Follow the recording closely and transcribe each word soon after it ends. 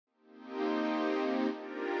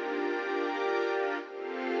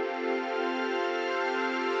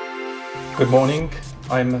Good morning.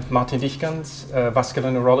 I'm Martin Dichgans, a vascular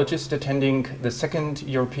neurologist attending the second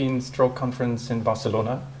European Stroke Conference in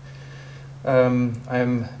Barcelona.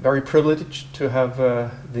 I'm very privileged to have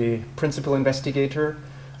the principal investigator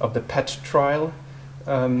of the PET trial,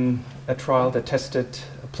 a trial that tested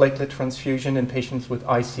platelet transfusion in patients with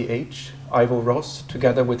ICH, Yvo Roos,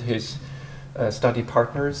 together with his study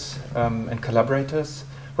partners and collaborators,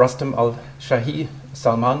 Rustam Al-Shahi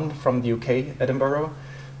Salman from the UK, Edinburgh,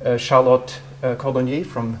 Charlotte Cordonnier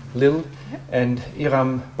from Lille, and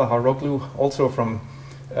Iram Baharoglu, also from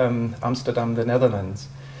Amsterdam, the Netherlands.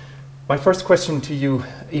 My first question to you,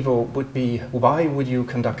 Yvo, would be why would you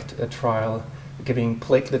conduct a trial giving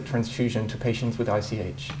platelet transfusion to patients with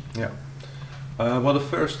ICH? Yeah. Well, the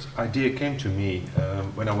first idea came to me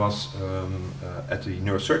when I was at the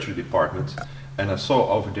neurosurgery department, and I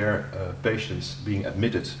saw over there patients being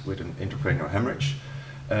admitted with an intracranial hemorrhage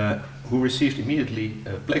who received immediately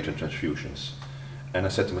platelet transfusions. And I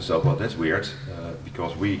said to myself, well, that's weird,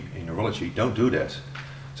 because we in neurology don't do that.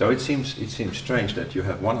 So it seems strange that you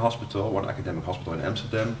have one hospital, one academic hospital in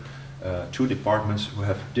Amsterdam, two departments who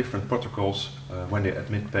have different protocols when they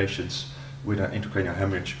admit patients with an intracranial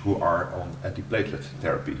hemorrhage who are on antiplatelet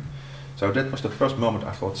therapy. So that was the first moment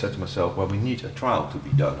I said to myself, well, we need a trial to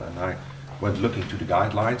be done. And I went looking to the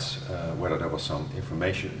guidelines, whether there was some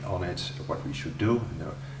information on it, what we should do.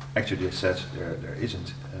 Actually, they said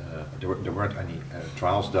there weren't any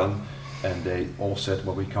trials done, and they all said,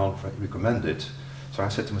 well, we can't recommend it. So I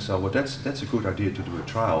said to myself, well, that's a good idea to do a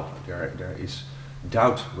trial. There is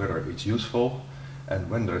doubt whether it's useful, and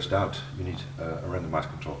when there is doubt, you need a randomized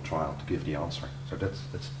controlled trial to give the answer. So that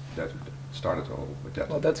started all with that.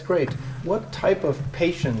 Well, that's great. What type of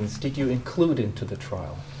patients did you include into the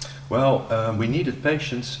trial? Well, we needed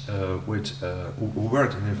patients who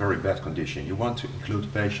weren't in a very bad condition. You want to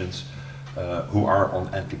include patients who are on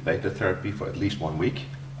antiplatelet therapy for at least 1 week.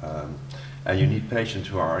 And you need patients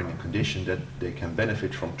who are in a condition that they can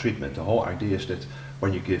benefit from treatment. The whole idea is that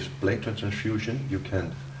when you give platelet transfusion, you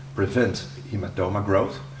can prevent hematoma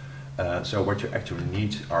growth. So what you actually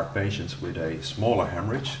need are patients with a smaller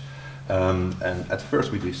hemorrhage. And at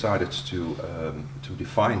first we decided to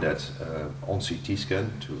define that on CT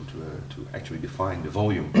scan, to actually define the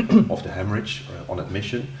volume of the hemorrhage on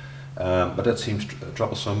admission. But that seems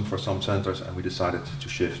troublesome for some centers, and we decided to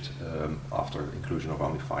shift, after inclusion of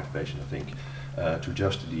only 5 patients, I think, to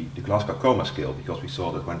just the Glasgow coma scale, because we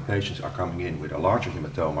saw that when patients are coming in with a larger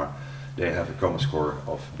hematoma, they have a coma score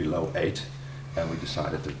of below 8. And we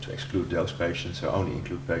decided to exclude those patients, so only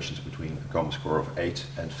include patients between a coma score of 8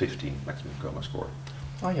 and 15 maximum coma score.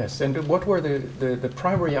 Oh yes, and what were the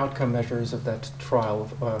primary outcome measures of that trial,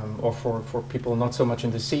 or for people not so much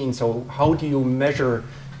in the scene? So how do you measure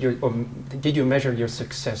did you measure your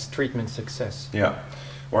success, treatment success? Yeah,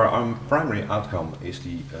 well, our primary outcome is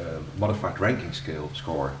the modified ranking scale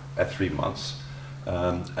score at 3 months.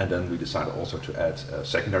 And then we decided also to add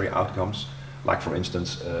secondary outcomes, like for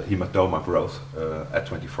instance hematoma growth at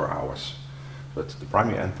 24 hours. But the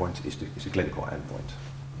primary endpoint is the clinical endpoint.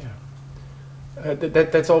 Yeah.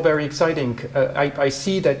 That's all very exciting. I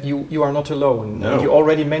see that you are not alone. No. You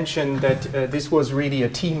already mentioned that this was really a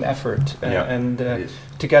team effort, and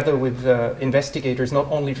together with investigators not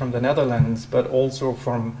only from the Netherlands but also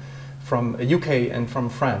from UK and from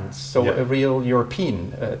France. So a real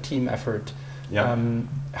European team effort. Yeah.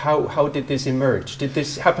 How did this emerge? Did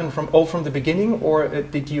this happen from the beginning, or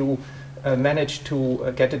did you manage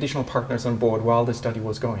to get additional partners on board while the study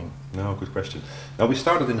was going? No, good question. Now, we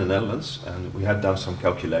started in the Netherlands, and we had done some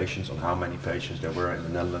calculations on how many patients there were in the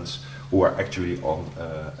Netherlands who are actually on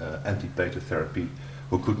antiplatelet therapy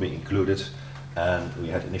who could be included, and we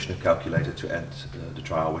had initially calculated to end the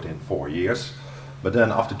trial within 4 years. But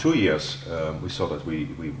then after 2 years, we saw that we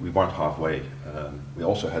weren't halfway. We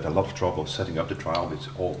also had a lot of trouble setting up the trial with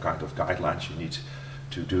all kinds of guidelines you need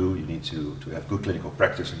to do. You need to have good clinical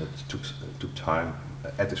practice, and it took time,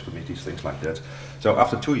 ethics committees, things like that. So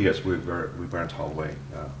after 2 years, we weren't halfway.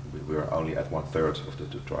 We were only at 1/3 of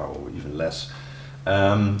the trial, or even less.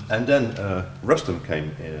 And then Rustam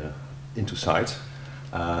came into sight,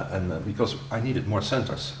 and because I needed more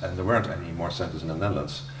centers, and there weren't any more centers in the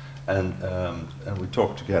Netherlands. And we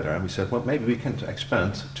talked together, and we said, well, maybe we can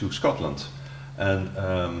expand to Scotland. And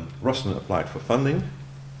Rustam applied for funding,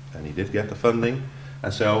 and he did get the funding.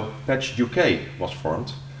 And so PET UK was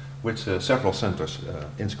formed with several centers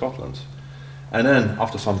in Scotland. And then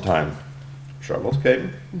after some time, Charlotte came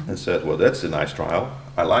and said, well, that's a nice trial,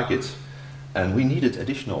 I like it. And we needed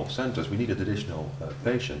additional centers, we needed additional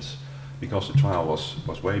patients, because the trial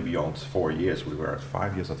was way beyond 4 years. We were at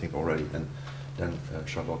 5 years, I think, already. And then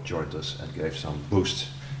Charlotte joined us and gave some boost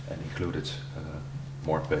and included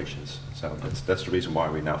more patients. So that's the reason why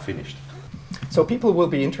we now finished. So people will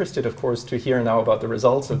be interested, of course, to hear now about the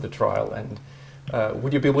results of the trial, and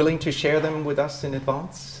would you be willing to share them with us in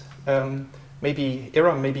advance? Maybe,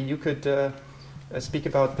 Ira, maybe you could speak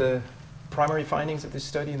about the primary findings of this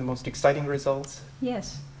study and the most exciting results.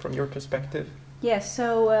 Yes. From your perspective. Yes,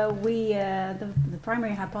 so the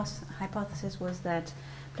primary hypothesis was that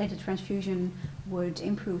platelet transfusion would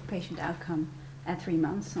improve patient outcome at 3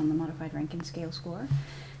 months on the modified Rankin scale score.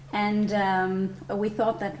 And we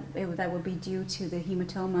thought that that would be due to the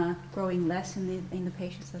hematoma growing less in the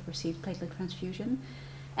patients that received platelet transfusion.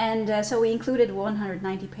 And so we included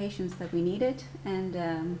 190 patients that we needed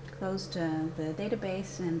and closed the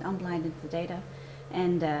database and unblinded the data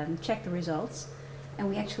and checked the results. And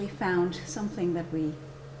we actually found something that we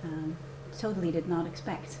totally did not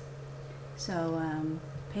expect. So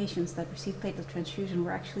patients that received platelet transfusion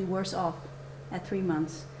were actually worse off at 3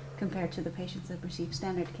 months compared to the patients that received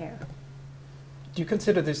standard care. Do you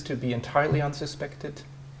consider this to be entirely unsuspected?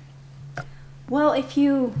 Well, if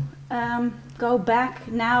you go back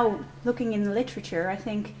now looking in the literature, I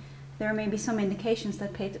think there may be some indications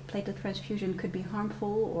that platelet transfusion could be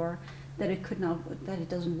harmful or that it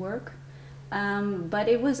doesn't work. But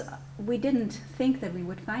we didn't think that we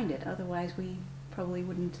would find it. Otherwise, we probably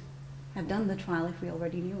wouldn't have done the trial if we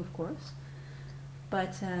already knew, of course.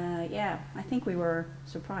 But yeah, I think we were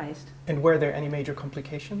surprised. And were there any major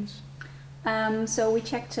complications? So we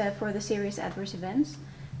checked for the serious adverse events,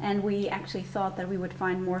 and we actually thought that we would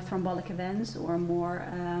find more thrombotic events or more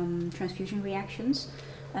transfusion reactions.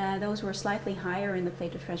 Those were slightly higher in the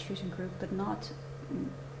platelet transfusion group, but not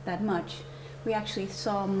that much. We actually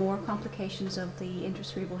saw more complications of the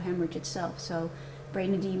intracerebral hemorrhage itself, so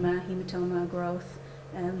brain edema, hematoma growth,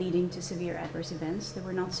 leading to severe adverse events. They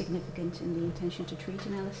were not significant in the intention to treat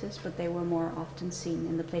analysis, but they were more often seen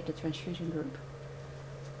in the platelet transfusion group.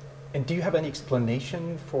 And do you have any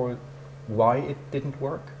explanation for why it didn't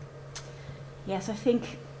work? Yes, I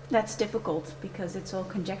think that's difficult because it's all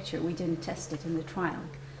conjecture. We didn't test it in the trial.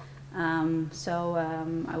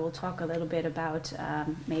 I will talk a little bit about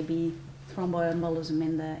maybe thromboembolism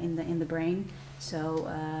in the brain. So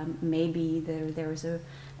maybe there is a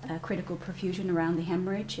critical perfusion around the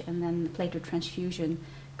hemorrhage, and then the platelet transfusion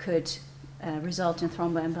could result in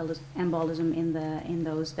thromboembolism in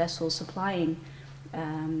those vessels supplying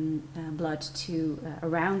blood to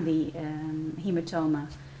around the hematoma,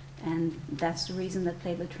 and that's the reason that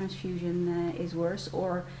platelet transfusion is worse,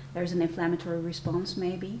 or there's an inflammatory response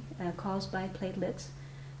maybe caused by platelets.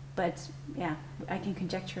 But yeah, I can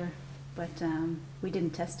conjecture, but we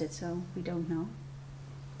didn't test it, so we don't know.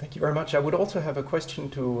 Thank you very much. I would also have a question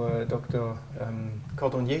to Dr.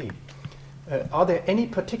 Cordonnier. Are there any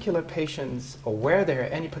particular patients, or were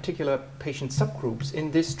there any particular patient subgroups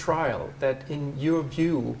in this trial that, in your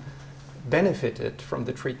view, benefited from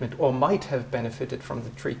the treatment or might have benefited from the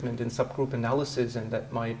treatment in subgroup analysis, and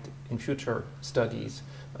that might, in future studies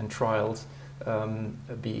and trials,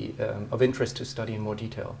 be of interest to study in more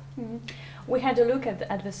detail? Mm-hmm. We had a look at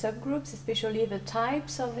the subgroups, especially the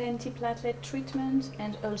types of antiplatelet treatment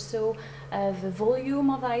and also the volume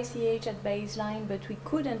of ICH at baseline, but we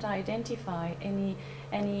couldn't identify any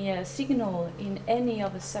signal in any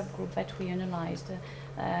of the subgroup that we analyzed,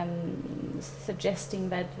 suggesting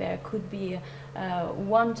that there could be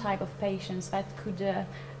one type of patients that could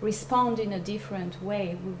respond in a different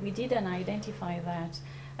way. We didn't identify that.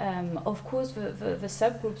 Of course, the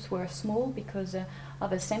subgroups were small because of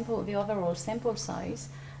the overall sample size.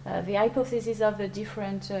 The hypothesis of the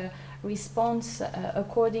different response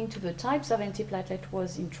according to the types of antiplatelet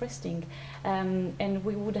was interesting, and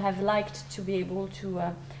we would have liked to be able to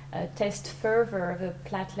test further the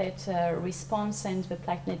platelet response and the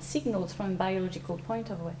platelet signals from a biological point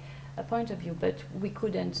of view, but we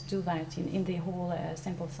couldn't do that in the whole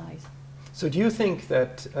sample size. So do you think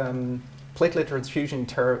that platelet transfusion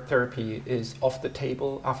therapy is off the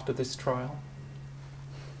table after this trial?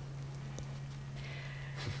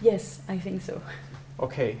 Yes, I think so.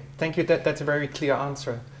 Okay, thank you. That's a very clear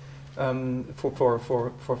answer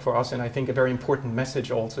for us, and I think a very important message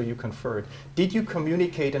also you conferred. Did you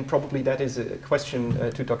communicate, and probably that is a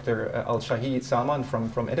question to Dr. Al-Shahi Salman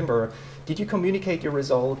from Edinburgh, did you communicate your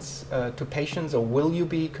results to patients, or will you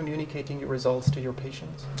be communicating your results to your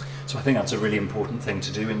patients? So I think that's a really important thing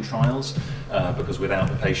to do in trials, because without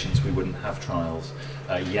the patients we wouldn't have trials.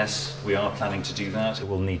 Yes, we are planning to do that. It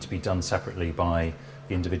will need to be done separately by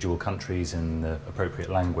the individual countries in the appropriate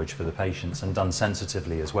language for the patients, and done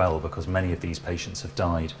sensitively as well, because many of these patients have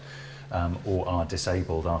died or are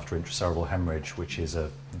disabled after intracerebral hemorrhage, which is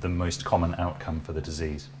the most common outcome for the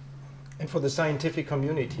disease. and for the scientific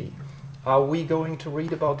community. Are we going to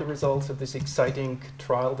read about the results of this exciting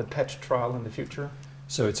trial, the PET trial, in the future?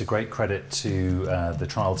 So it's a great credit to the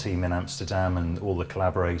trial team in Amsterdam and all the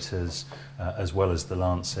collaborators, as well as the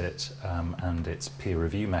Lancet and its peer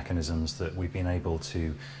review mechanisms, that we've been able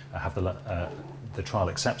to have the trial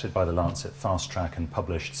accepted by the Lancet fast track and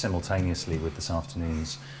published simultaneously with this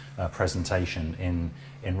afternoon's presentation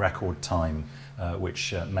in record time,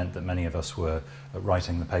 which meant that many of us were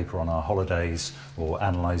writing the paper on our holidays or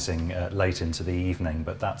analysing late into the evening,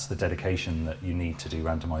 but that's the dedication that you need to do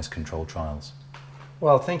randomised controlled trials.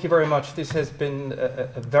 Well, thank you very much. This has been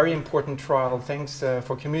a very important trial. Thanks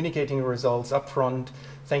for communicating the results up front.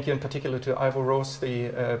 Thank you in particular to Yvo Roos,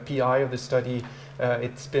 the PI of the study.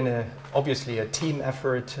 It's been obviously a team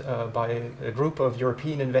effort by a group of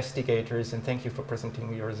European investigators, and thank you for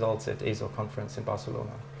presenting your results at ESO conference in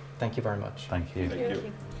Barcelona. Thank you very much. Thank you. Thank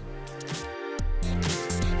you.